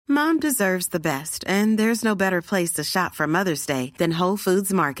Mom deserves the best, and there's no better place to shop for Mother's Day than Whole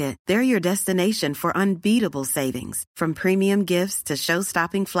Foods Market. They're your destination for unbeatable savings, from premium gifts to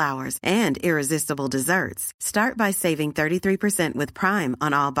show-stopping flowers and irresistible desserts. Start by saving 33% with Prime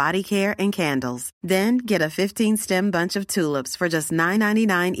on all body care and candles. Then get a 15-stem bunch of tulips for just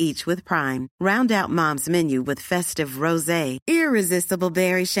 $9.99 each with Prime. Round out Mom's menu with festive rosé, irresistible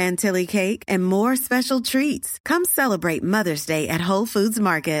berry chantilly cake, and more special treats. Come celebrate Mother's Day at Whole Foods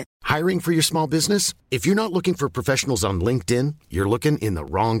Market. Hiring for your small business? If you're not looking for professionals on LinkedIn, you're looking in the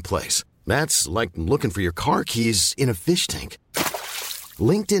wrong place. That's like looking for your car keys in a fish tank.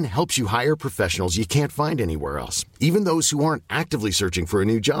 LinkedIn helps you hire professionals you can't find anywhere else, even those who aren't actively searching for a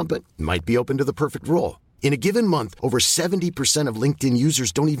new job but might be open to the perfect role. In a given month, over 70% of LinkedIn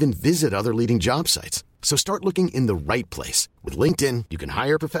users don't even visit other leading job sites. So start looking in the right place. With LinkedIn, you can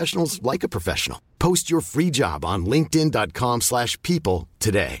hire professionals like a professional. Post your free job on linkedin.com/people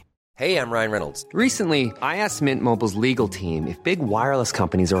today. Hey, I'm Ryan Reynolds. Recently, I asked Mint Mobile's legal team if big wireless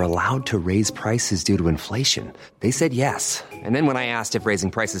companies are allowed to raise prices due to inflation. They said yes. And then when I asked if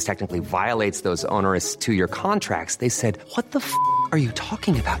raising prices technically violates those onerous two-year contracts, they said, "What the f*** are you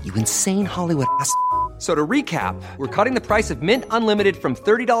talking about, you insane Hollywood ass?" So to recap, we're cutting the price of Mint Unlimited from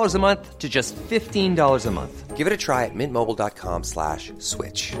 $30 a month to just $15 a month. Give it a try at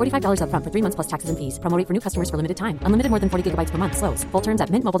mintmobile.com/switch. $45 up front for 3 months plus taxes and fees. Promo rate for new customers for limited time. Unlimited more than 40 gigabytes per month. Slows full terms at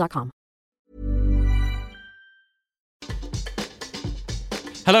mintmobile.com.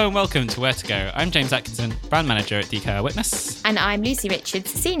 Hello and welcome to Where to Go. I'm James Atkinson, brand manager at DK Eyewitness. And I'm Lucy Richards,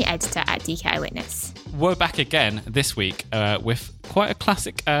 senior editor at DK Eyewitness. We're back again this week with quite a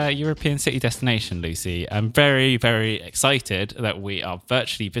classic European city destination, Lucy. I'm very, very excited that we are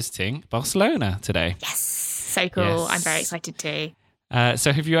virtually visiting Barcelona today. Yes, so cool. Yes. I'm very excited too.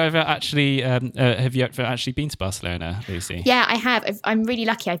 So have you ever actually been to Barcelona, Lucy? Yeah, I have. I'm really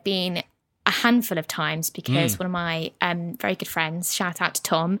lucky. I've been a handful of times because one of my very good friends, shout out to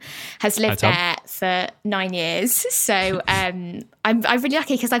Tom, has lived there for 9 years. So I'm really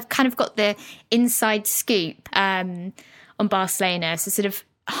lucky because I've kind of got the inside scoop on Barcelona. So sort of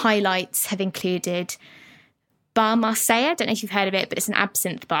highlights have included Bar Marseille. I don't know if you've heard of it, but it's an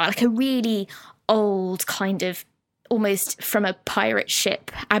absinthe bar, like a really old kind of almost from a pirate ship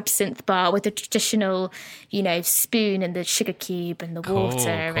absinthe bar with a traditional, spoon and the sugar cube and the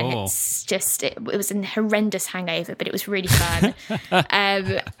water. Cool. And it's just, it was a horrendous hangover, but it was really fun.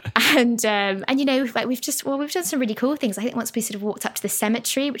 And we've done some really cool things. I think once we sort of walked up to the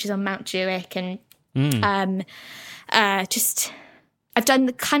cemetery, which is on Mount Juic, and I've done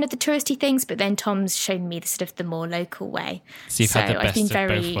the kind of the touristy things, but then Tom's shown me the sort of the more local way. So you've had the best of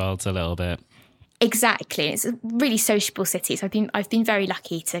both worlds a little bit. Exactly. It's a really sociable city. So I've been very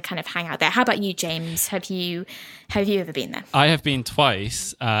lucky to kind of hang out there. How about you, James? Have you ever been there? I have been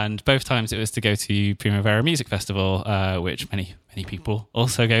twice, and both times it was to go to Primavera Music Festival, which many people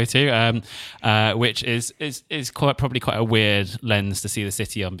also go to, which is probably quite a weird lens to see the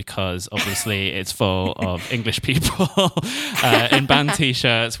city on, because obviously it's full of English people in band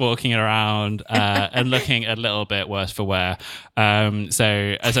t-shirts walking around and looking a little bit worse for wear.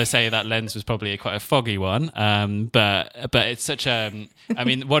 So as I say, that lens was probably quite a foggy one, but it's such a. I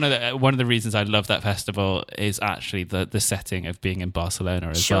mean, one of the reasons I love that festival is actually the setting of being in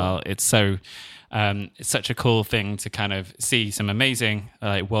Barcelona as well. It's so. It's such a cool thing to kind of see some amazing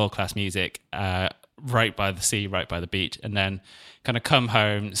world-class music right by the sea, right by the beach, and then kind of come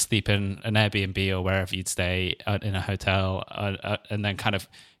home, sleep in an Airbnb or wherever you'd stay in a hotel, and then kind of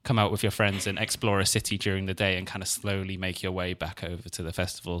come out with your friends and explore a city during the day and kind of slowly make your way back over to the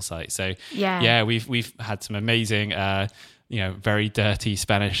festival site. So we've had some amazing very dirty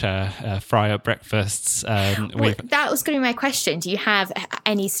Spanish fry-up breakfasts. That was going to be my question. Do you have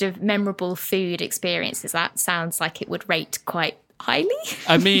any sort of memorable food experiences? That sounds like it would rate quite highly.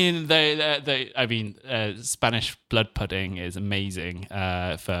 I mean, Spanish blood pudding is amazing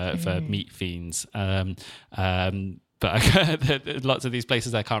for meat fiends. But lots of these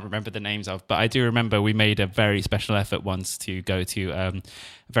places I can't remember the names of. But I do remember we made a very special effort once to go to a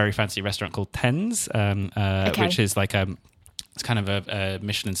very fancy restaurant called Tens, which is like it's kind of a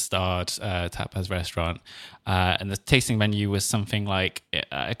Michelin-starred tapas restaurant. And the tasting menu was something like,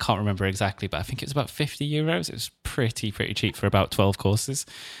 I can't remember exactly, but I think it was about €50. It was pretty cheap for about 12 courses.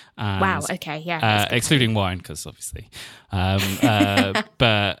 And, wow. Okay. Yeah. excluding wine, because obviously.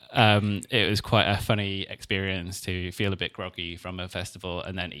 But it was quite a funny experience to feel a bit groggy from a festival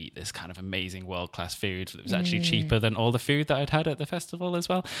and then eat this kind of amazing world-class food that was actually cheaper than all the food that I'd had at the festival as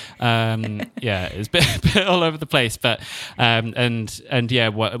well. It was a bit all over the place. But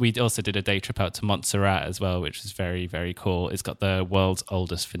we also did a day trip out to Montserrat as well, which was very, very cool. It's got the world's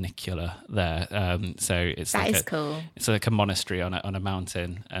oldest funicular there. So it's cool. It's like a monastery on a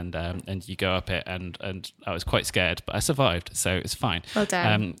mountain, and you go up it, and I was quite scared, but I survived, so it's fine. Well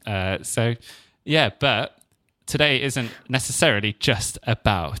done. But today isn't necessarily just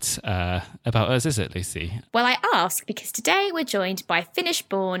about us, is it, Lucy? Well, I ask because today we're joined by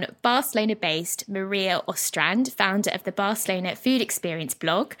Finnish-born, Barcelona-based Maria Ostrand, founder of the Barcelona Food Experience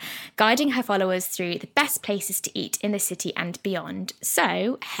blog, guiding her followers through the best places to eat in the city and beyond.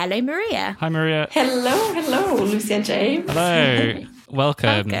 So, hello, Maria. Hi, Maria. Hello, Lucy and James. Hello.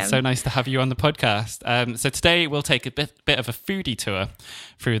 Welcome. So nice to have you on the podcast. So today we'll take a bit of a foodie tour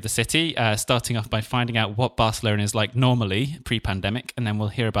through the city, starting off by finding out what Barcelona is like normally pre-pandemic, and then we'll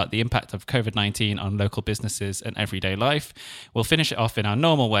hear about the impact of COVID-19 on local businesses and everyday life. We'll finish it off in our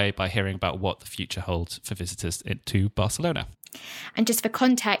normal way by hearing about what the future holds for visitors to Barcelona. And just for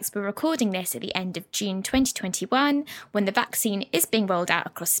context, we're recording this at the end of June 2021, when the vaccine is being rolled out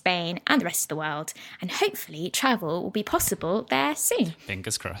across Spain and the rest of the world. And hopefully travel will be possible there soon.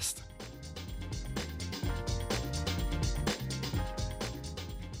 Fingers crossed.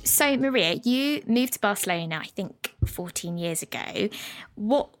 So, Maria, you moved to Barcelona, I think, 14 years ago.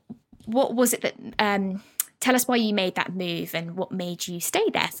 What was it that... tell us why you made that move and what made you stay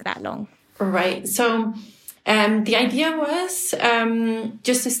there for that long. Right. So... the idea was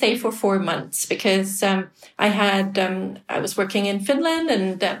just to stay for 4 months because I was working in Finland,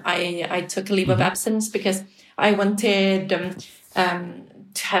 and I took a leave of absence because I wanted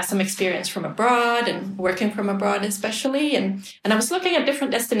to have some experience from abroad and working from abroad especially. And I was looking at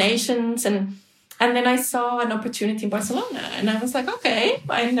different destinations, and then I saw an opportunity in Barcelona, and I was like, okay,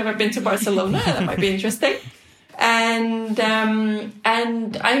 I've never been to Barcelona. That might be interesting. And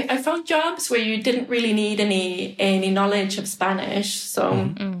I found jobs where you didn't really need any knowledge of Spanish.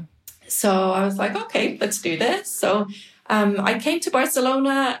 So I was like, okay, let's do this. So I came to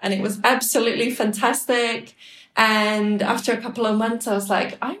Barcelona, and it was absolutely fantastic. And after a couple of months, I was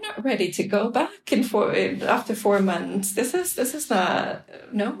like, I'm not ready to go back after 4 months. This is not,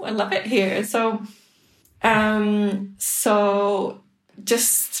 no, I love it here. So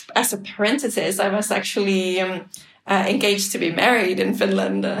just as a parenthesis, I was actually engaged to be married in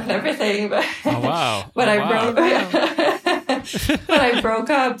Finland and everything. But, I broke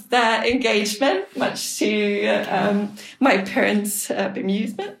up that engagement, much to my parents'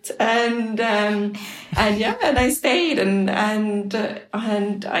 bemusement, and I stayed, and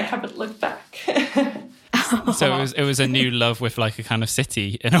I haven't looked back. So it was a new love with like a kind of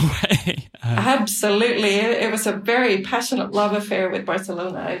city in a way. Absolutely, it was a very passionate love affair with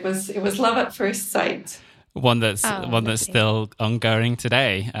Barcelona. It was love at first sight. One that's still ongoing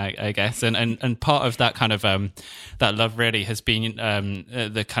today, I guess, and part of that kind of that love really has been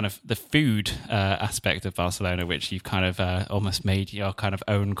the kind of the food aspect of Barcelona, which you've kind of almost made your kind of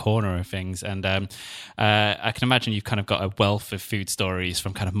own corner of things. And I can imagine you've kind of got a wealth of food stories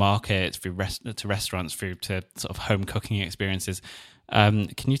from kind of markets through to restaurants through to sort of home cooking experiences. Can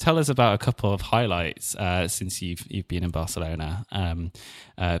you tell us about a couple of highlights since you've been in Barcelona?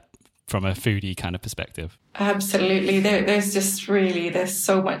 From a foodie kind of perspective? Absolutely. There's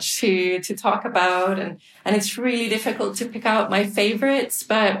so much to talk about, and it's really difficult to pick out my favorites.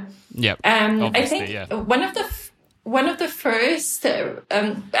 But I think one of the first,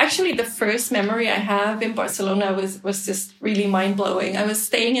 actually the first memory I have in Barcelona was just really mind blowing. I was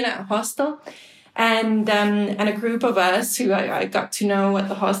staying in a hostel, and a group of us who I got to know at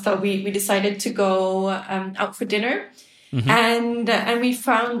the hostel, we decided to go out for dinner. Mm-hmm. And we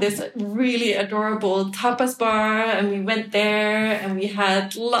found this really adorable tapas bar, and we went there and we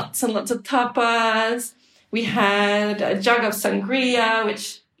had lots and lots of tapas. We had a jug of sangria,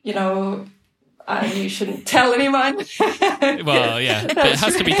 which, you shouldn't tell anyone. Well, yeah, but it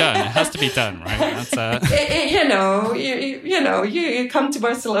has to be done. It has to be done, right? That's, you come to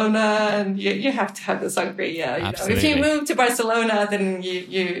Barcelona and you have to have the sangria. If you move to Barcelona, then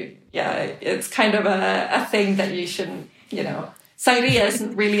it's kind of a thing that you shouldn't. Sangria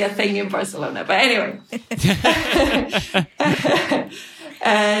isn't really a thing in Barcelona, but anyway.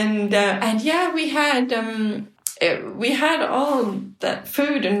 We had all that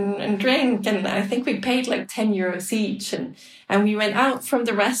food and drink, and I think we paid like 10 euros each, and we went out from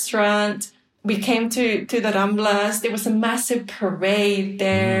the restaurant, we came to the Ramblas. There was a massive parade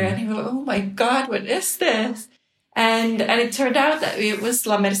there. And we were like, oh my God, what is this? And it turned out that it was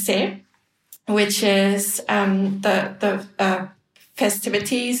La Mercè, which is the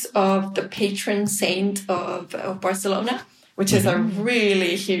festivities of the patron saint of Barcelona, which is a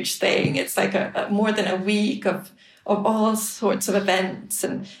really huge thing. It's like a more than a week of all sorts of events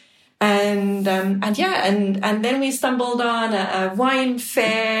and then we stumbled on a wine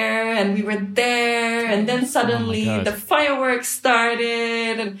fair, and we were there, and then suddenly the fireworks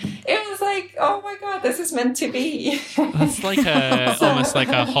started, and it was like, oh my God, this is meant to be. That's like almost like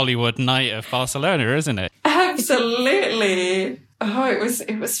a Hollywood night of Barcelona, isn't it? Absolutely. Oh, it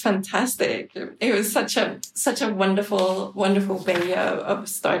was fantastic. It was such a wonderful way of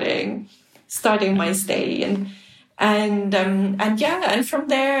starting my stay, and from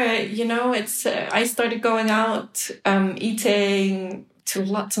there, it's I started going out, eating to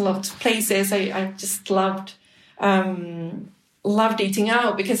lots and lots of places. I just loved eating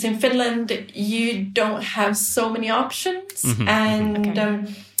out, because in Finland you don't have so many options,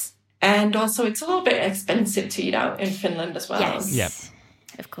 and also it's a little bit expensive to eat out in Finland as well. Yes, yep.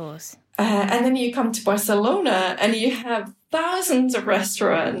 Of course. And then you come to Barcelona and you have thousands of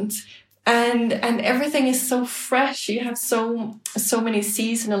restaurants. And everything is so fresh. You have so many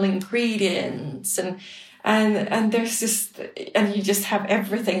seasonal ingredients, and there's you just have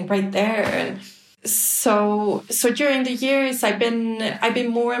everything right there. And so during the years, I've been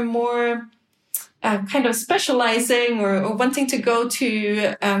more and more kind of specializing or wanting to go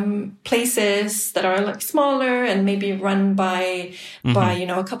to places that are like smaller and maybe run by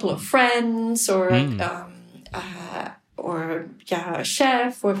a couple of friends or a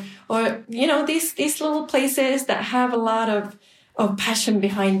chef or these little places that have a lot of passion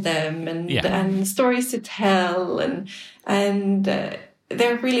behind them and stories to tell and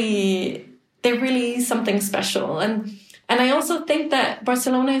they're really something special, and I also think that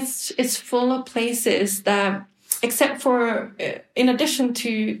Barcelona is full of places that, except for in addition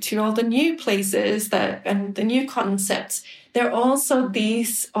to all the new places and the new concepts, there are also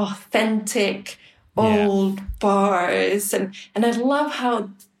these authentic old bars, and I love how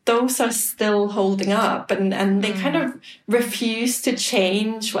those are still holding up, and they kind of refuse to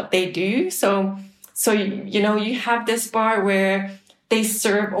change what they do. So you have this bar where they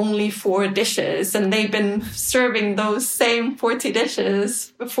serve only 4 dishes, and they've been serving those same 40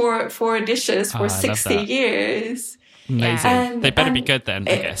 dishes for 60 years. Amazing. And, they better be good then,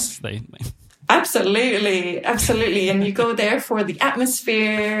 I guess. Absolutely. And you go there for the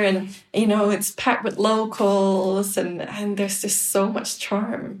atmosphere, and, it's packed with locals, and there's just so much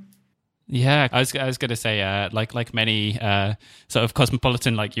charm. Yeah, I was going to say, like many sort of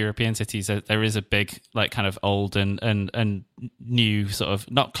cosmopolitan, like European cities, there is a big, like, kind of old and new sort of,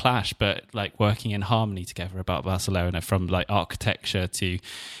 not clash, but like working in harmony together about Barcelona, from like architecture to,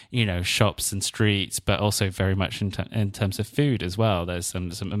 shops and streets, but also very much in terms of food as well. There's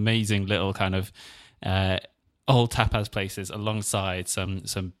some amazing little kind of old tapas places alongside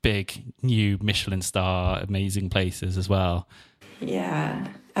some big new Michelin star amazing places as well. Yeah,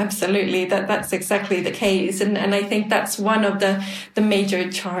 absolutely. That's exactly the case. And I think that's one of the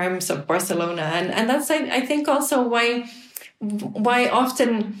major charms of Barcelona. And that's, I think, also why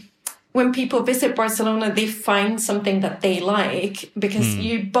often when people visit Barcelona, they find something that they like, because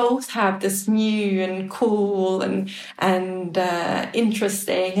you both have this new and cool and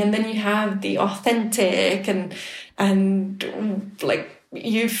interesting. And then you have the authentic and like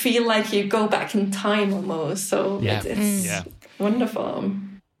you feel like you go back in time almost. So it's wonderful.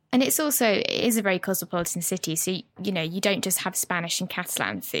 And it is a very cosmopolitan city. So, you don't just have Spanish and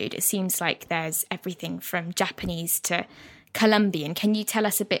Catalan food. It seems like there's everything from Japanese to Colombian. Can you tell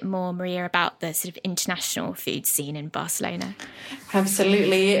us a bit more, Maria, about the sort of international food scene in Barcelona?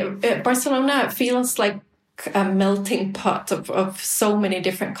 Absolutely. Barcelona feels like a melting pot of so many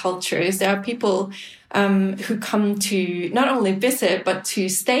different cultures. There are people who come to not only visit, but to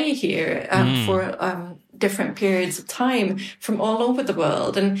stay here for different periods of time from all over the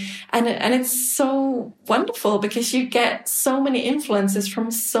world. And it's so wonderful because you get so many influences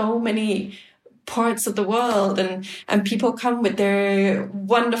from so many parts of the world, and people come with their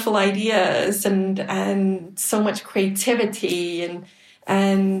wonderful ideas and so much creativity and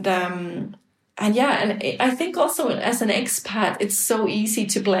I think also as an expat, it's so easy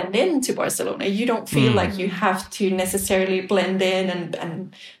to blend into Barcelona. You don't feel like you have to necessarily blend in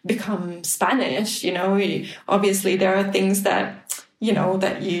and become Spanish. Obviously there are things that you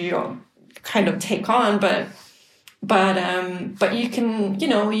kind of take on, but But you can,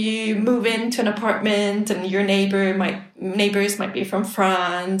 you move into an apartment and your neighbors might be from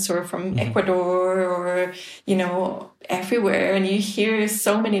France or from Ecuador or, everywhere. And you hear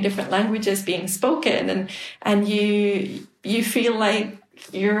so many different languages being spoken and you feel like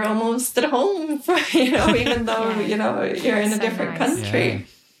you're almost at home, even though, you're in a different country.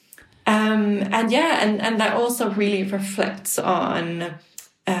 Yeah. And that also really reflects on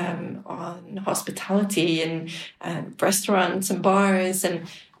hospitality and restaurants and bars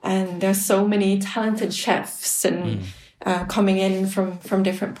and there's so many talented chefs and coming in from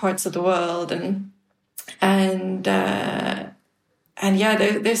different parts of the world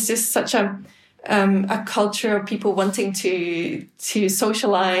there's just such a culture of people wanting to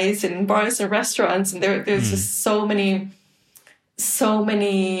socialize in bars and restaurants, and there's just so many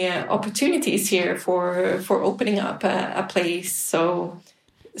opportunities here for opening up a place.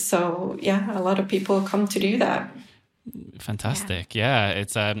 So yeah, a lot of people come to do that. Fantastic. Yeah.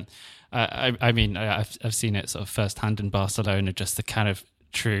 It's I mean, I've seen it sort of firsthand in Barcelona, just the kind of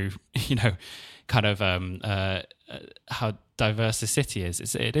true, how diverse the city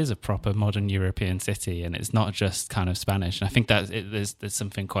is. It is a proper modern European city, and it's not just kind of Spanish. And I think that there's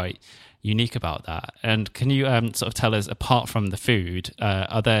something quite unique about that. And can you sort of tell us, apart from the food,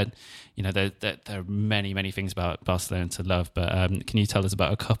 are there, there are many things about Barcelona to love, but can you tell us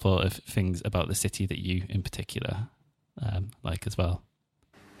about a couple of things about the city that you in particular like as well?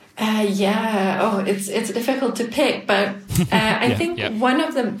 It's difficult to pick, but I think one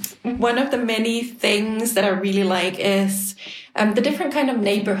of the many things that I really like is the different kind of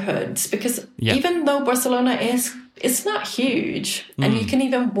neighborhoods, because even though Barcelona it's not huge, and you can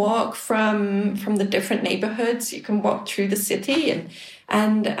even walk from the different neighborhoods. You can walk through the city,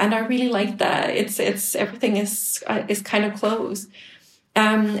 and I really like that. It's everything is kind of close.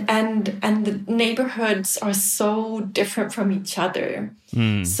 And the neighborhoods are so different from each other.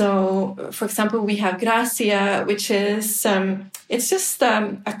 So, for example, we have Gracia, which is it's just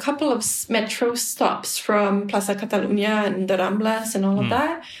a couple of metro stops from Plaza Catalunya and the Ramblas and all of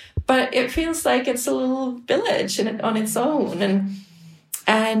that. But it feels like it's a little village on its own,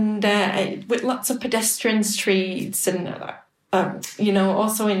 and with lots of pedestrian streets and.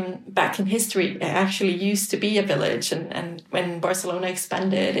 Also back in history, it actually used to be a village, and when Barcelona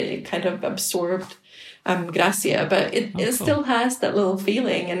expanded, it kind of absorbed Gracia, but it still has that little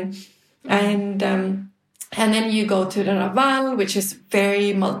feeling, and then you go to the Raval, which is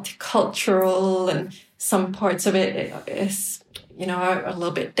very multicultural, and some parts of it is are a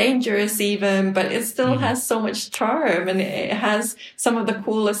little bit dangerous even, but it still has so much charm, and it has some of the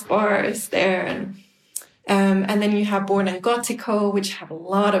coolest bars there, and then you have Born and Gótico, which have a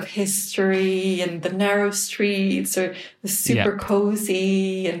lot of history, and the narrow streets are super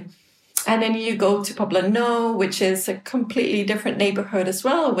cozy. And then you go to Poblenou, which is a completely different neighborhood as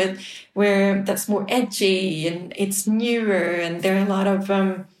well, where that's more edgy and it's newer. And there are a lot of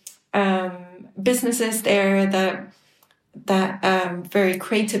businesses there that very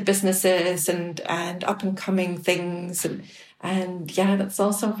creative businesses and up and coming things. And yeah, that's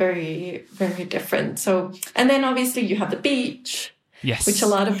also very, very different. So, and then obviously you have the beach, which a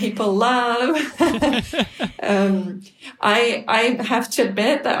lot of people love. I have to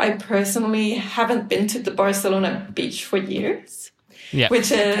admit that I personally haven't been to the Barcelona beach for years.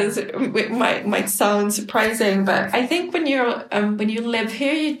 Which might sound surprising, but I think when you live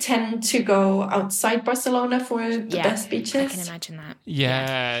here, you tend to go outside Barcelona for the best beaches. I can imagine that.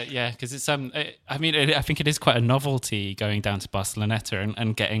 Yeah, because it's I think it is quite a novelty going down to Barceloneta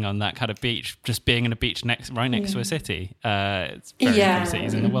and getting on that kind of beach, just being in a beach right next to a city. It's very few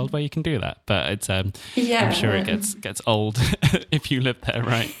cities in the world where you can do that, but it's I'm sure it gets old if you live there,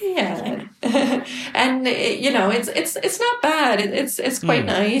 right? Yeah, and it's not bad. It's quite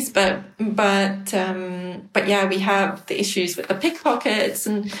nice, but yeah, we have the issues with the pickpockets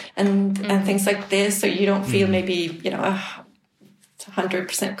and things like this. So you don't feel maybe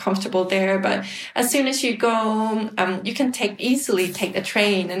 100% comfortable there. But as soon as you go, you can easily take the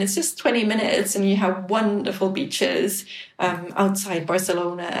train, and it's just 20 minutes, and you have wonderful beaches outside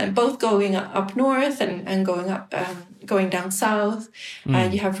Barcelona, and both going up north and going down south.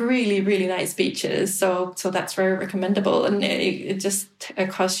 You have really, really nice beaches. So that's very recommendable, and it just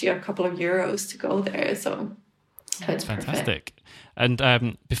costs you a couple of euros to go there. So it's fantastic. Perfect.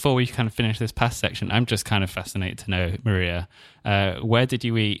 And before we kind of finish this past section, I'm just kind of fascinated to know, Maria, where did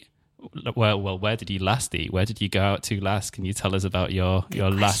you eat? Well, where did you last eat? Where did you go out to last? Can you tell us about your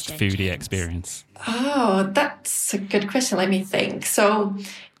last foodie experience? Oh, that's a good question. Let me think. So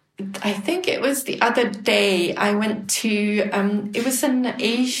I think it was the other day I went to, it was an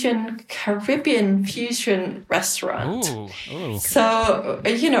Asian Caribbean fusion restaurant. Ooh. So,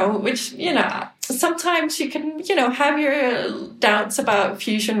 which, sometimes you can, have your doubts about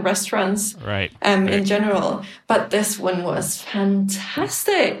fusion restaurants in general. But this one was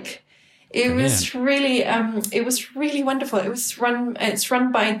fantastic. It was really wonderful. It's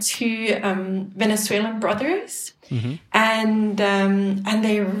run by two Venezuelan brothers. Mm-hmm. And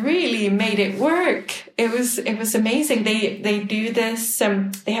they really made it work. It was amazing. They do this.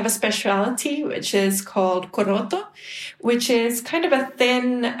 They have a specialty which is called coroto, which is kind of a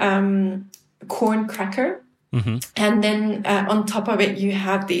thin corn cracker, mm-hmm. and then on top of it you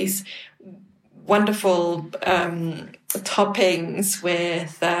have these wonderful toppings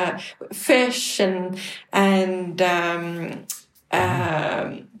with fish and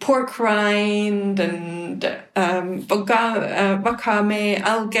pork rind and wakame,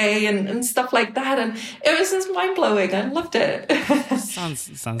 algae, and stuff like that, and it was just mind blowing. I loved it.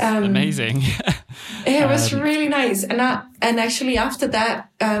 sounds amazing. It was really nice, and actually after that,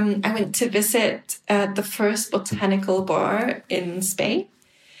 I went to visit the first botanical bar in Spain.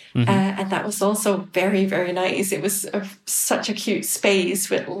 Mm-hmm. And that was also very, very nice. It was such a cute space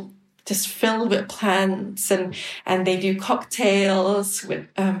with just filled with plants, and they do cocktails with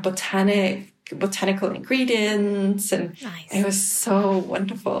botanical ingredients, and it was so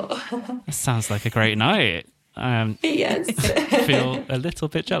wonderful. It sounds like a great night. Yes. I feel a little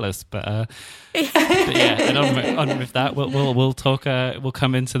bit jealous, but yeah. And on with that, we'll talk. We'll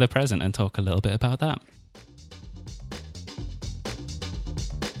come into the present and talk a little bit about that.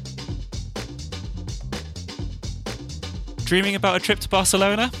 Dreaming about a trip to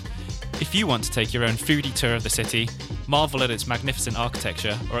Barcelona? If you want to take your own foodie tour of the city, marvel at its magnificent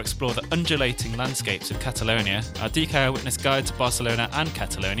architecture, or explore the undulating landscapes of Catalonia, our DKI Witness Guide to Barcelona and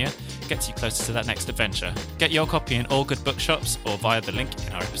Catalonia gets you closer to that next adventure. Get your copy in all good bookshops or via the link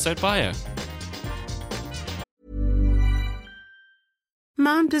in our episode bio.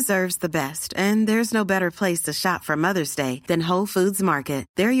 Mom deserves the best, and there's no better place to shop for Mother's Day than Whole Foods Market.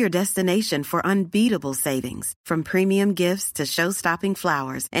 They're your destination for unbeatable savings, from premium gifts to show-stopping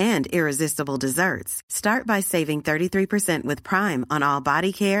flowers and irresistible desserts. Start by saving 33% with Prime on all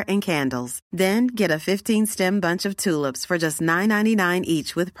body care and candles. Then get a 15-stem bunch of tulips for just $9.99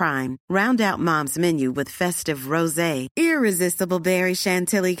 each with Prime. Round out Mom's menu with festive rosé, irresistible berry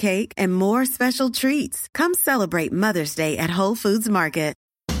chantilly cake, and more special treats. Come celebrate Mother's Day at Whole Foods Market.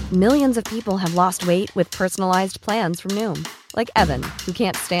 Millions of people have lost weight with personalized plans from Noom. Like Evan, who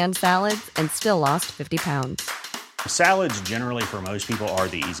can't stand salads and still lost 50 pounds. Salads generally for most people are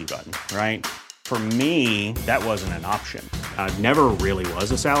the easy button, right? For me, that wasn't an option. I never really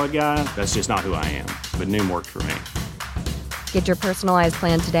was a salad guy. That's just not who I am. But Noom worked for me. Get your personalized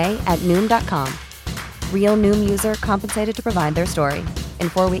plan today at Noom.com. Real Noom user compensated to provide their story. In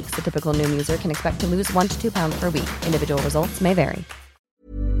 4 weeks, the typical Noom user can expect to lose 1 to 2 pounds per week. Individual results may vary.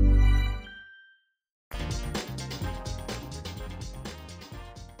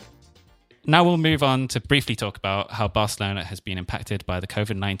 Now we'll move on to briefly talk about how Barcelona has been impacted by the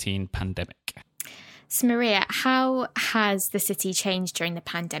COVID-19 pandemic. So Maria, how has the city changed during the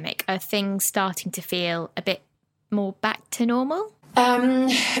pandemic? Are things starting to feel a bit more back to normal?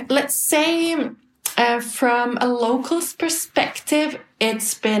 Let's say from a local's perspective,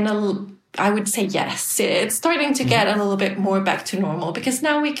 it's been I would say yes. It's starting to get a little bit more back to normal, because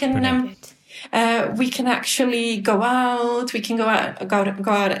now we can actually go out. We can go out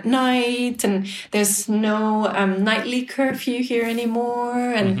at night, and there's no nightly curfew here anymore.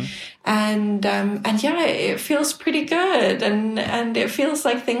 And yeah, it feels pretty good, and it feels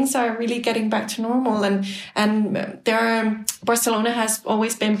like things are really getting back to normal. And Barcelona has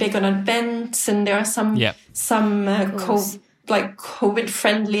always been big on events, and there are some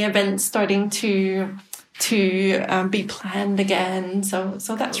COVID-friendly events starting to be planned again. So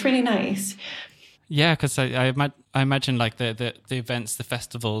that's really nice. Yeah, because I imagine like the events, the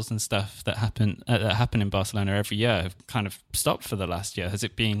festivals and stuff that happen in Barcelona every year have kind of stopped for the last year. Has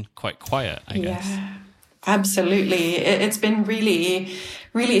it been quite quiet, I guess? Yeah, absolutely. It's been really,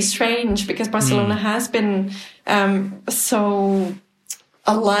 really strange, because Barcelona has been so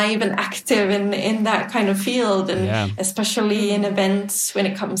alive and active in that kind of field, and especially in events when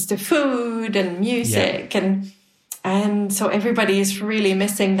it comes to food and music, and so everybody is really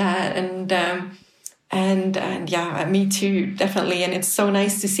missing that, and yeah, me too, definitely. And it's so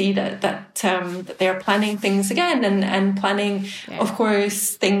nice to see that they're planning things again, and planning, of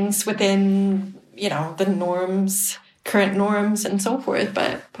course, things within the norms, current norms, and so forth.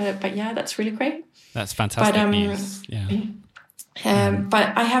 But yeah, that's really great. That's fantastic news. Yeah.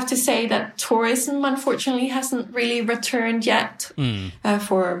 But I have to say that tourism, unfortunately, hasn't really returned yet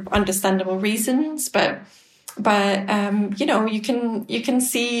for understandable reasons. But you know, you can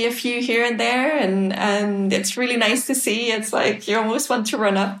see a few here and there, and it's really nice to see. It's like you almost want to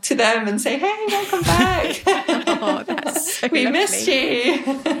run up to them and say, "Hey, welcome back! Oh, that's so we lovely. missed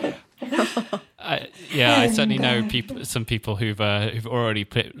you." I certainly know some people who've already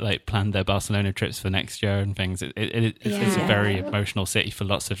planned their Barcelona trips for next year and things. It's a very emotional city for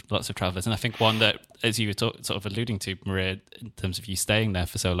lots of travelers, and I think one that, as you were sort of alluding to, Maria, in terms of you staying there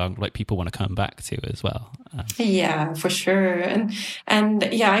for so long, like people want to come back to as well. Yeah, for sure, and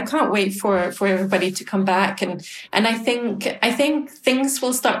yeah, I can't wait for everybody to come back, and I think things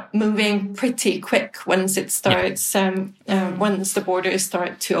will start moving pretty quick once it starts. Once the borders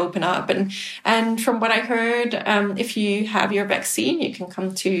start to open up, and from what I heard, if you have your vaccine, you can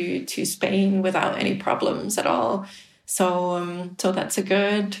come to Spain without any problems at all. So that's a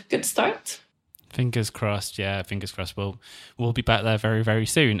good start. Fingers crossed. Yeah, fingers crossed. We'll be back there very, very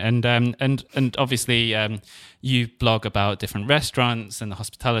soon. And obviously, you blog about different restaurants and the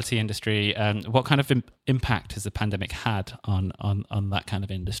hospitality industry. What kind of impact has the pandemic had on that kind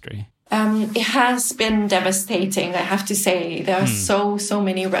of industry? It has been devastating, I have to say. There are so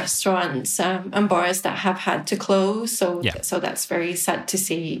many restaurants and bars that have had to close. So that's very sad to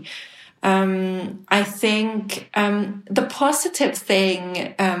see. I think the positive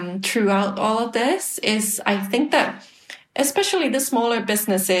thing throughout all of this is I think that especially the smaller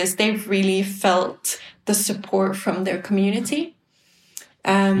businesses, they've really felt the support from their community.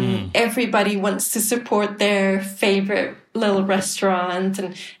 Everybody wants to support their favorite little restaurant,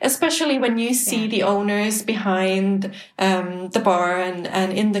 and especially when you see the owners behind the bar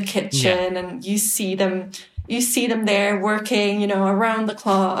and in the kitchen, and you see them there working, you know, around the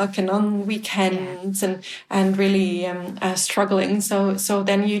clock and on weekends and really struggling. So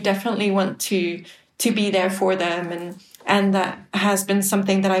then you definitely want to be there for them, and that has been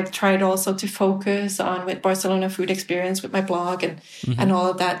something that I've tried also to focus on with Barcelona Food Experience, with my blog and all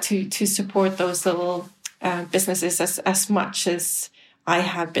of that, to support those little businesses as much as I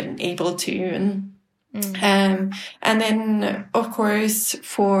have been able to. And then, of course,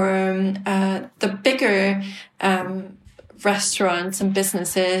 for the bigger restaurants and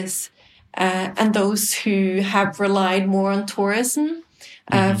businesses and those who have relied more on tourism,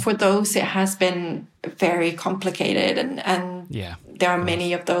 for those it has been very complicated, and there are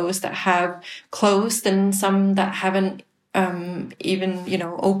many of those that have closed and some that haven't even, you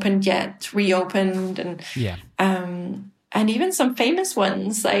know, opened yet, reopened, and even some famous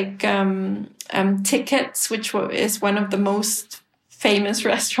ones like Tickets, which is one of the most famous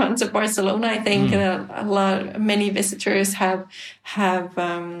restaurants of Barcelona, I think. Many visitors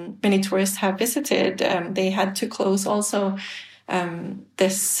many tourists have visited. They had to close also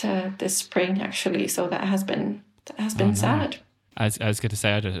this spring, actually. So that has been sad. I was going to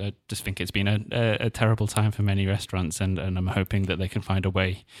say, I just think it's been a terrible time for many restaurants, and I'm hoping that they can find a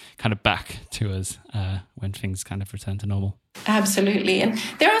way kind of back to us when things kind of return to normal. Absolutely. And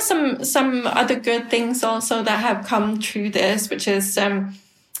there are some other good things also that have come through this, which is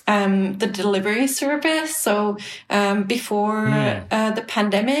the delivery service. So before the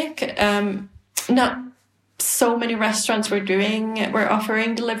pandemic, not so many restaurants were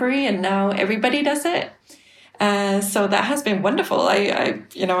offering delivery, and now everybody does it. So that has been wonderful.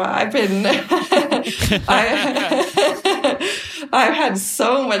 I've been, I've had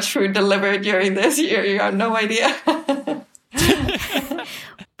so much food delivered during this year. You have no idea.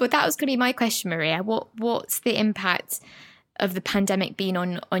 But that was going to be my question, Maria. What's the impact of the pandemic been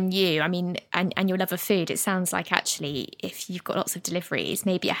on you? I mean, and your love of food. It sounds like actually, if you've got lots of deliveries,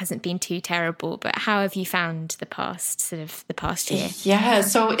 maybe it hasn't been too terrible. But how have you found the past year? Yeah,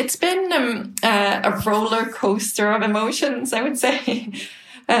 so it's been a roller coaster of emotions, I would say,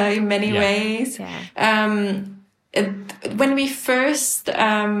 in many ways. Yeah. When we first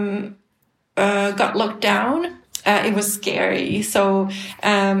got locked down, it was scary. So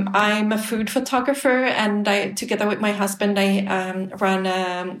I'm a food photographer, and together with my husband, I run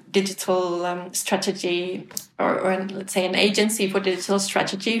a digital strategy, or let's say an agency for digital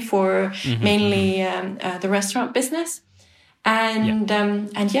strategy for mainly the restaurant business. And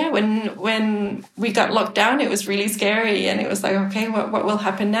when we got locked down, it was really scary, and it was like, okay, what will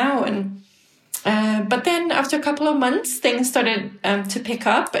happen now? But then after a couple of months, things started to pick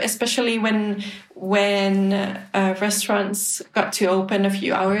up, especially when restaurants got to open a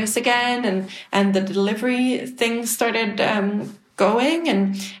few hours again, and the delivery things started going,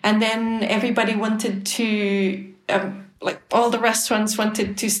 and then everybody wanted to like all the restaurants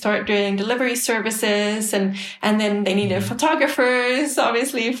wanted to start doing delivery services, and then they needed photographers,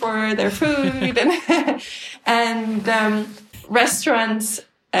 obviously, for their food, and restaurants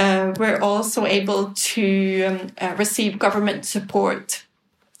were also able to receive government support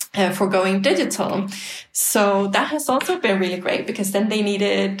for going digital. So that has also been really great, because then they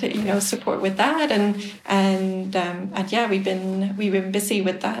needed, support with that, and yeah, we've been busy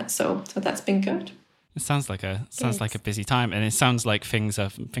with that. So that's been good. It sounds like a busy time, and it sounds like things are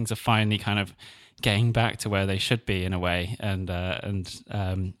finally kind of getting back to where they should be in a way, and those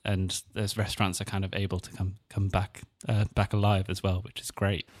restaurants are kind of able to come back alive as well, which is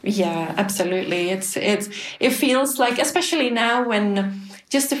great. Yeah, absolutely. It feels like, especially now, when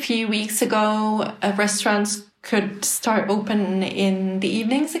just a few weeks ago restaurants could start open in the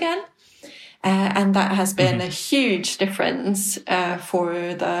evenings again. And that has been a huge difference for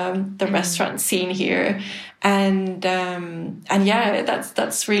the restaurant scene here, and yeah,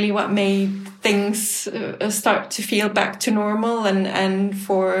 that's really what made things start to feel back to normal, and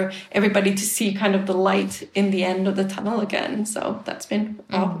for everybody to see kind of the light in the end of the tunnel again. So that's been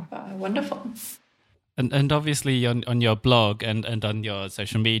wonderful. And obviously on your blog and on your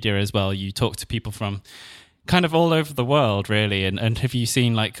social media as well, you talk to people from kind of all over the world, really. And have you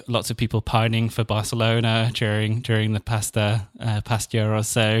seen like lots of people pining for Barcelona during the past year or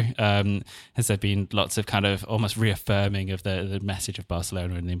so? Has there been lots of kind of almost reaffirming of the message of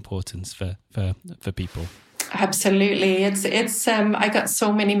Barcelona and the importance for people? Absolutely. It's I got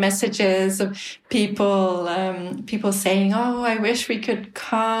so many messages of people saying, "Oh, I wish we could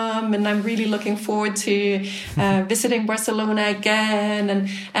come, and I'm really looking forward to visiting Barcelona again."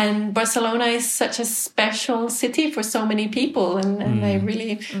 And Barcelona is such a special city for so many people, and I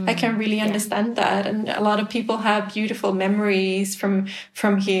can really understand that. And a lot of people have beautiful memories from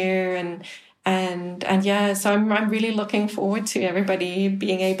here, and yeah, so I'm really looking forward to everybody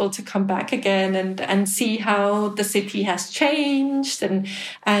being able to come back again and see how the city has changed and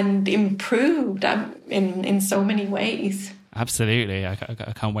improved in so many ways. Absolutely. I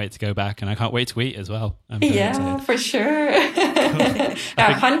can't wait to go back, and I can't wait to eat as well. Yeah, excited. For sure.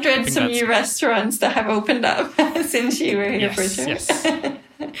 Hundreds of new restaurants that have opened up since you were here, for sure. Yes.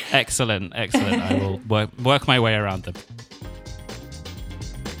 Excellent. I will work my way around them.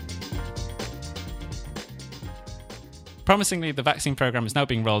 Promisingly, the vaccine program is now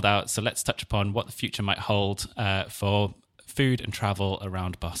being rolled out, so let's touch upon what the future might hold for food and travel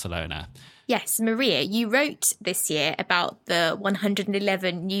around Barcelona. Yes, Maria, you wrote this year about the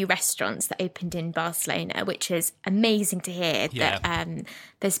 111 new restaurants that opened in Barcelona, which is amazing to hear that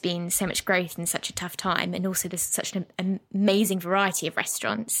there's been so much growth in such a tough time, and also there's such an amazing variety of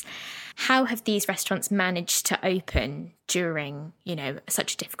restaurants. How have these restaurants managed to open during,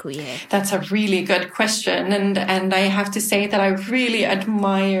 such a difficult year? That's a really good question. And I have to say that I really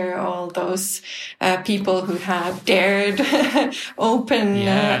admire all those people who have dared open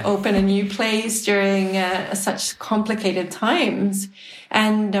a new place during such complicated times.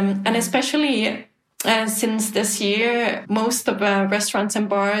 And especially since this year, most of restaurants and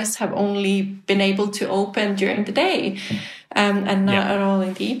bars have only been able to open during the day and not at all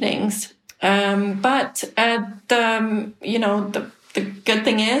in the evenings. But the good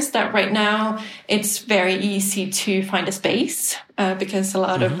thing is that right now it's very easy to find a space because a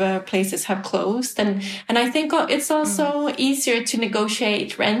lot of places have closed, and I think it's also easier to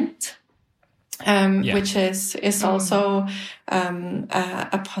negotiate rent. Which is also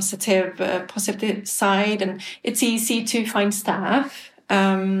a positive side, and it's easy to find staff.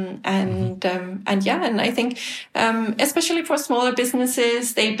 And I think especially for smaller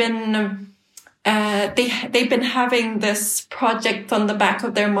businesses, they've been having this project on the back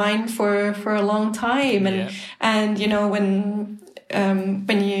of their mind for a long time, and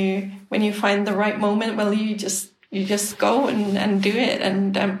when you find the right moment, well, you just go and do it,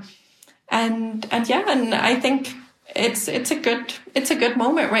 and I think it's a good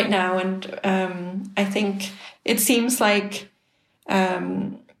moment right now, and I think it seems like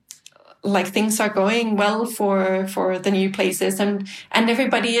things are going well for the new places, and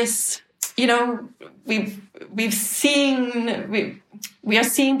everybody is, we are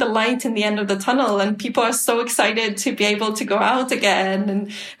seeing the light in the end of the tunnel, and people are so excited to be able to go out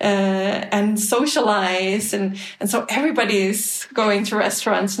again and socialize, and so everybody is going to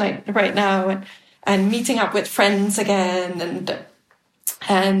restaurants right now and meeting up with friends again,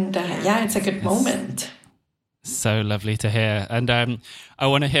 and it's a good moment. So lovely to hear. And I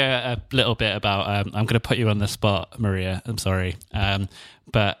want to hear a little bit about, I'm going to put you on the spot, Maria, I'm sorry.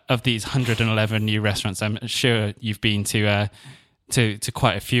 But of these 111 new restaurants, I'm sure you've been to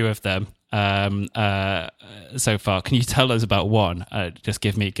quite a few of them. so far. Can you tell us about one? Just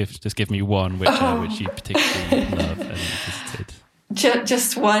give me one which you particularly love and visited.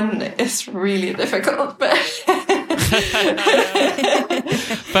 Just one is really difficult, but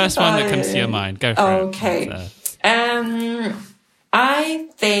first one that comes to your mind. Go for it. Okay. I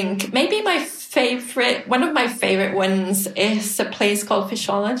think maybe one of my favorite ones is a place called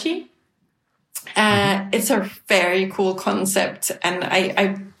Fishology. It's a very cool concept, and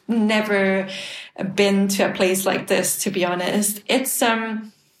I've never been to a place like this, to be honest. It's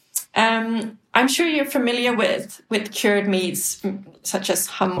I'm sure you're familiar with cured meats such as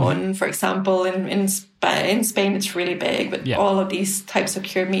jamón, for example. In Spain, it's really big with all of these types of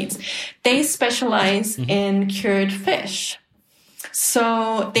cured meats. They specialize in cured fish.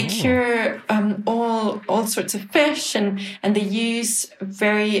 So they cure all sorts of fish, and they use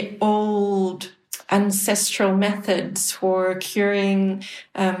very old ancestral methods for curing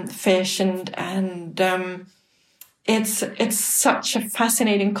fish, and it's such a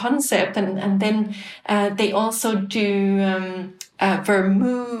fascinating concept. And then they also do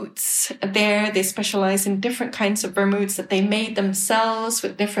vermouths there. They specialize in different kinds of vermouths that they made themselves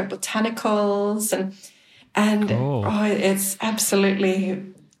with different botanicals, and it's absolutely,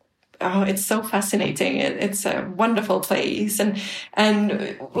 it's so fascinating. It's a wonderful place. And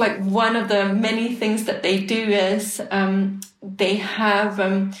like one of the many things that they do is they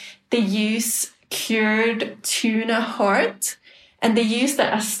use cured tuna heart, and they use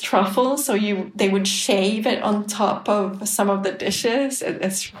that as truffle. So they would shave it on top of some of the dishes.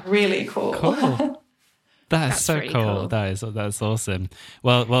 It's really cool. Cool. That's so cool. That's awesome.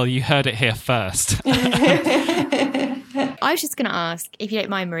 Well, you heard it here first. I was just going to ask, if you don't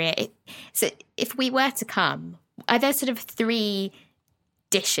mind, Maria, so if we were to come, are there sort of 3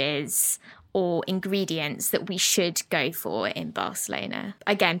 dishes or ingredients that we should go for in Barcelona?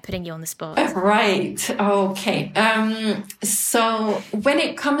 Again, putting you on the spot. Right. Okay. So when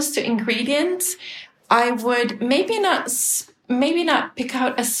it comes to ingredients, I would maybe not pick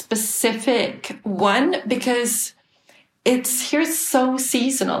out a specific one, because it's so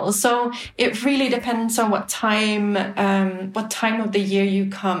seasonal. So it really depends on what time of the year you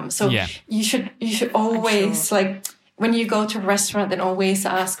come. So you should always, like, when you go to a restaurant, then always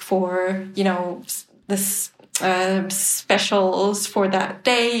ask for, the specials for that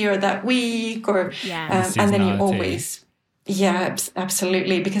day or that week, or and then you always. Yeah,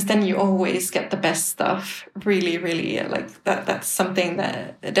 absolutely. Because then you always get the best stuff. Really, really, like that. That's something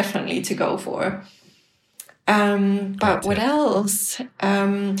that definitely to go for. But what else?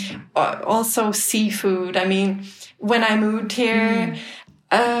 Also seafood. I mean, when I moved here,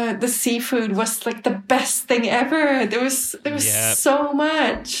 the seafood was like the best thing ever. There was so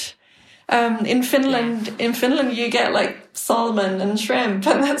much. In Finland, you get like salmon and shrimp,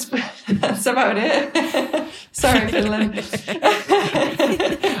 and that's about it. Sorry, Finland.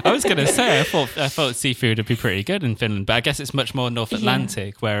 I was going to say, I thought seafood would be pretty good in Finland, but I guess it's much more North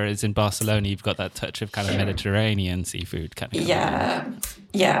Atlantic, whereas in Barcelona you've got that touch of kind of Mediterranean seafood kind of. Yeah,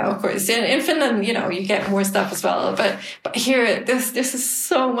 of course. In Finland, you get more stuff as well, but here this is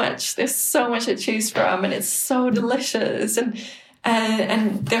so much. There's so much to choose from, and it's so delicious, and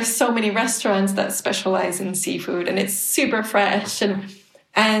there's so many restaurants that specialize in seafood, and it's super fresh,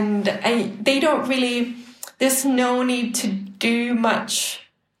 and they don't really. There's no need to do much.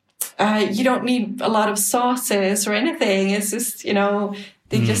 You don't need a lot of sauces or anything. It's just, you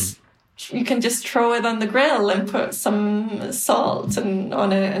can just throw it on the grill and put some salt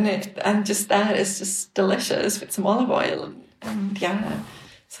on it, and just that is just delicious with some olive oil. And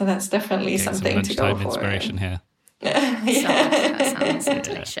so that's definitely something to go for. Inspiration here. That sounds so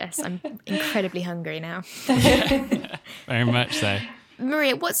delicious. I'm incredibly hungry now. Very much so.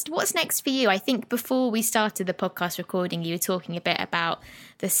 Maria, what's next for you? I think before we started the podcast recording, you were talking a bit about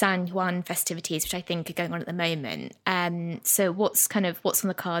the San Juan festivities, which I think are going on at the moment. So what's on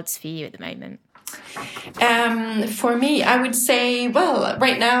the cards for you at the moment? For me, I would say, well,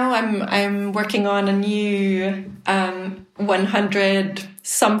 right now I'm working on a new 100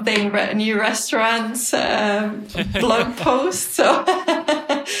 something new restaurants blog post. So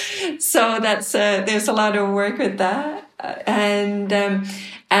that's there's a lot of work with that. And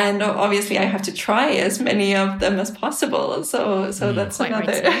obviously I have to try as many of them as possible. So that's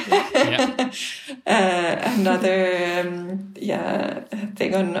another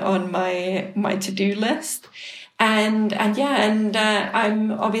thing on my to-do list. And I'm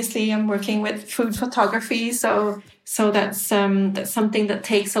working with food photography. So that's something that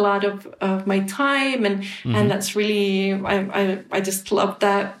takes a lot of my time, and that's really I just love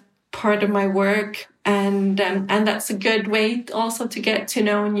that part of my work And that's a good way also to get to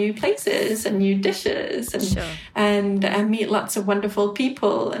know new places and new dishes and meet lots of wonderful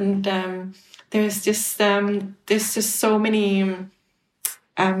people. And there's just so many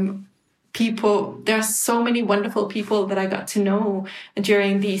people. There are so many wonderful people that I got to know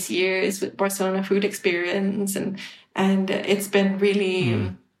during these years with Barcelona Food Experience, and it's been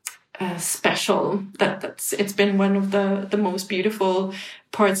really special. It's been one of the most beautiful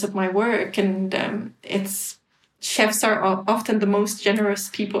parts of my work, and chefs are often the most generous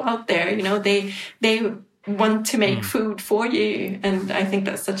people out there. You know, they want to make food for you, and I think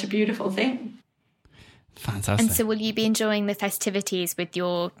that's such a beautiful thing. Fantastic. And so will you be enjoying the festivities with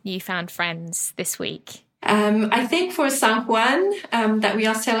your newfound friends this week? I think for San Juan, that we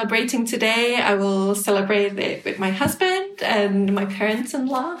are celebrating today, I will celebrate it with my husband and my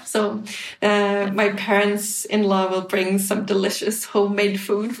parents-in-law. So my parents-in-law will bring some delicious homemade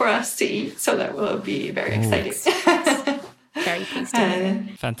food for us to eat. So that will be very exciting. Very pleased to hear.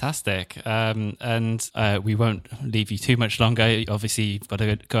 Fantastic. And we won't leave you too much longer. Obviously, you've got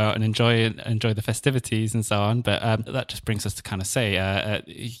to go out and enjoy the festivities and so on. But that just brings us to kind of say a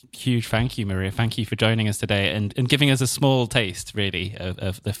huge thank you, Maria. Thank you for joining us today and giving us a small taste, really,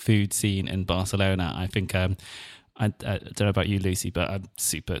 of the food scene in Barcelona. I think... I don't know about you, Lucy, but I'm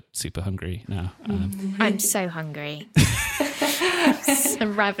super, super hungry now. I'm so hungry. So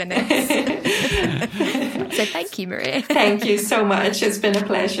ravenous. So thank you, Maria. Thank you so much. It's been a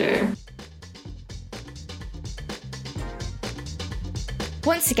pleasure.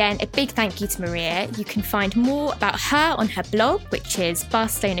 Once again, a big thank you to Maria. You can find more about her on her blog, which is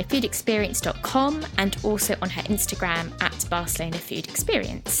barcelonafoodexperience.com, and also on her Instagram at Barcelona Food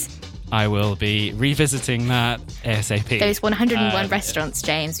Experience. I will be revisiting that ASAP. Those 101 restaurants,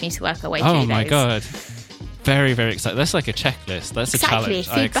 James. We need to work our way through those. Oh my God. Very, very excited. That's like a checklist. That's exactly, a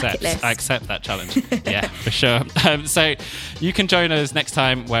challenge. I accept that challenge. Yeah, for sure. So you can join us next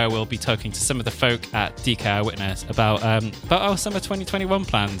time where we'll be talking to some of the folk at DK Eyewitness about our summer 2021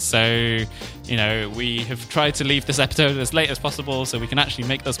 plans. So, you know, we have tried to leave this episode as late as possible so we can actually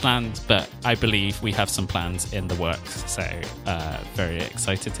make those plans, but I believe we have some plans in the works. So very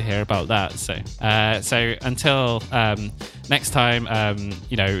excited to hear about that. So until next time,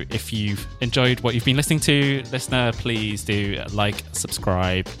 you know, if you've enjoyed what you've been listening to, listener, please do like,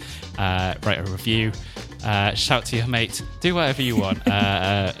 subscribe, write a review, shout to your mate, do whatever you want.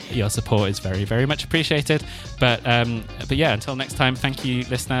 Your support is very, very much appreciated. But yeah, until next time, thank you,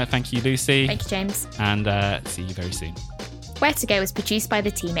 listener. Thank you, Lucy. Thank you, James. And see you very soon. Where to Go was produced by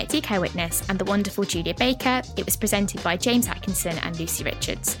the team at DK Witness and the wonderful Julia Baker. It was presented by James Atkinson and Lucy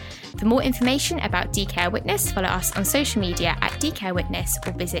Richards. For more information about DK Witness, follow us on social media at DK Witness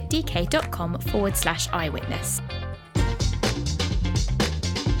or visit dk.com/eyewitness.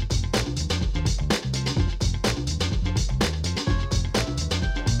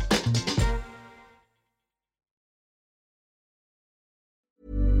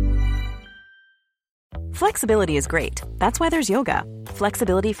 Flexibility is great. That's why there's yoga.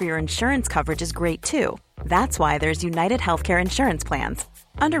 Flexibility for your insurance coverage is great too. That's why there's United Healthcare Insurance Plans.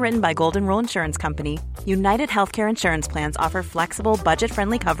 Underwritten by Golden Rule Insurance Company, United Healthcare Insurance Plans offer flexible,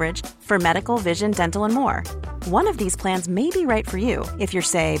 budget-friendly coverage for medical, vision, dental, and more. One of these plans may be right for you if you're,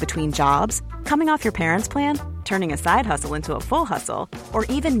 say, between jobs, coming off your parents' plan, turning a side hustle into a full hustle, or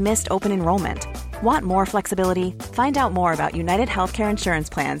even missed open enrollment. Want more flexibility? Find out more about United Healthcare Insurance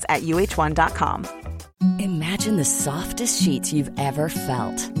Plans at uh1.com. Imagine the softest sheets you've ever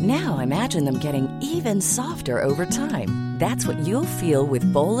felt. Now imagine them getting even softer over time. That's what you'll feel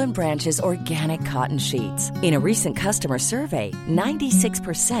with Boll & Branch's organic cotton sheets. In a recent customer survey,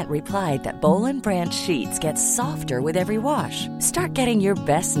 96% replied that Boll & Branch sheets get softer with every wash. Start getting your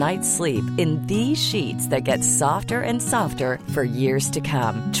best night's sleep in these sheets that get softer and softer for years to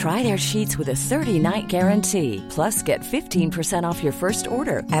come. Try their sheets with a 30-night guarantee. Plus, get 15% off your first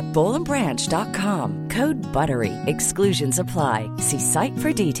order at bollandbranch.com. Code BUTTERY. Exclusions apply. See site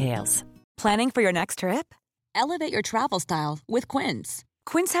for details. Planning for your next trip? Elevate your travel style with Quince.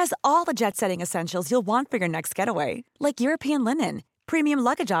 Quince has all the jet-setting essentials you'll want for your next getaway, like European linen, premium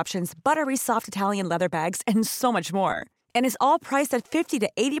luggage options, buttery soft Italian leather bags, and so much more. And is all priced at 50 to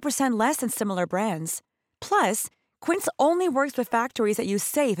 80% less than similar brands. Plus, Quince only works with factories that use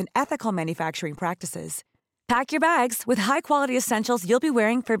safe and ethical manufacturing practices. Pack your bags with high-quality essentials you'll be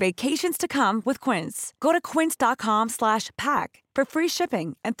wearing for vacations to come with Quince. Go to quince.com/pack for free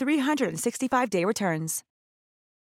shipping and 365-day returns.